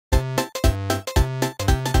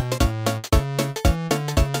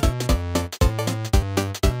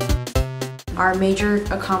Our major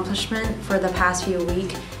accomplishment for the past few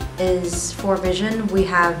weeks is for vision. We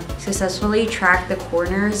have successfully tracked the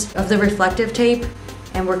corners of the reflective tape,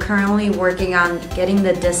 and we're currently working on getting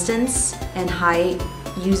the distance and height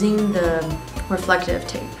using the reflective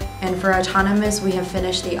tape. And for autonomous, we have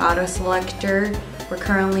finished the auto selector. We're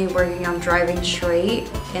currently working on driving straight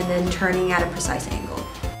and then turning at a precise angle.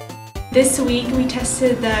 This week we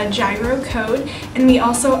tested the gyro code, and we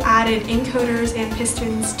also added encoders and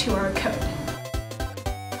pistons to our code.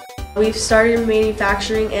 We've started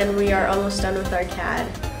manufacturing and we are almost done with our CAD.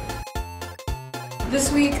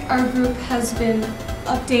 This week our group has been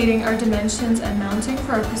updating our dimensions and mounting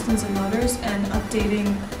for our pistons and motors and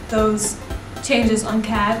updating those changes on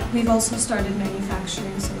CAD. We've also started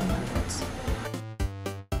manufacturing some of our parts.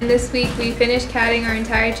 This week we finished CADing our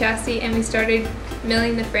entire chassis and we started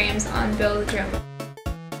milling the frames on Build-A-Drum.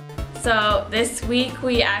 So this week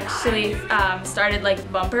we actually started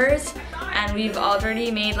bumpers, and we've already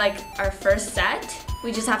made our first set.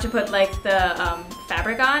 We just have to put the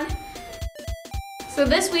fabric on. So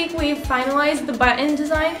this week we finalized the button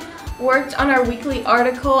design, worked on our weekly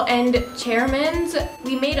article and chairmans.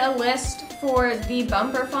 We made a list for the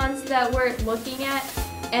bumper fonts that we're looking at,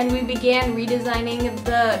 and we began redesigning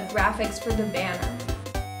the graphics for the banner.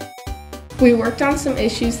 We worked on some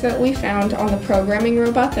issues that we found on the programming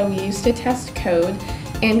robot that we used to test code,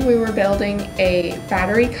 and we were building a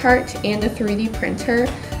battery cart and a 3D printer,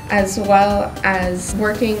 as well as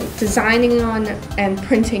designing on and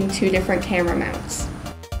printing 2 different camera mounts.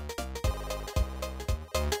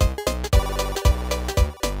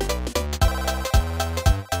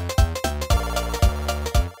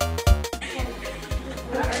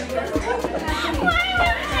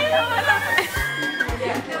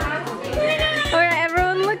 Alright,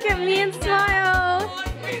 everyone look at me and smile!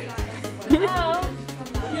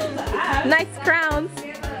 Nice crowns!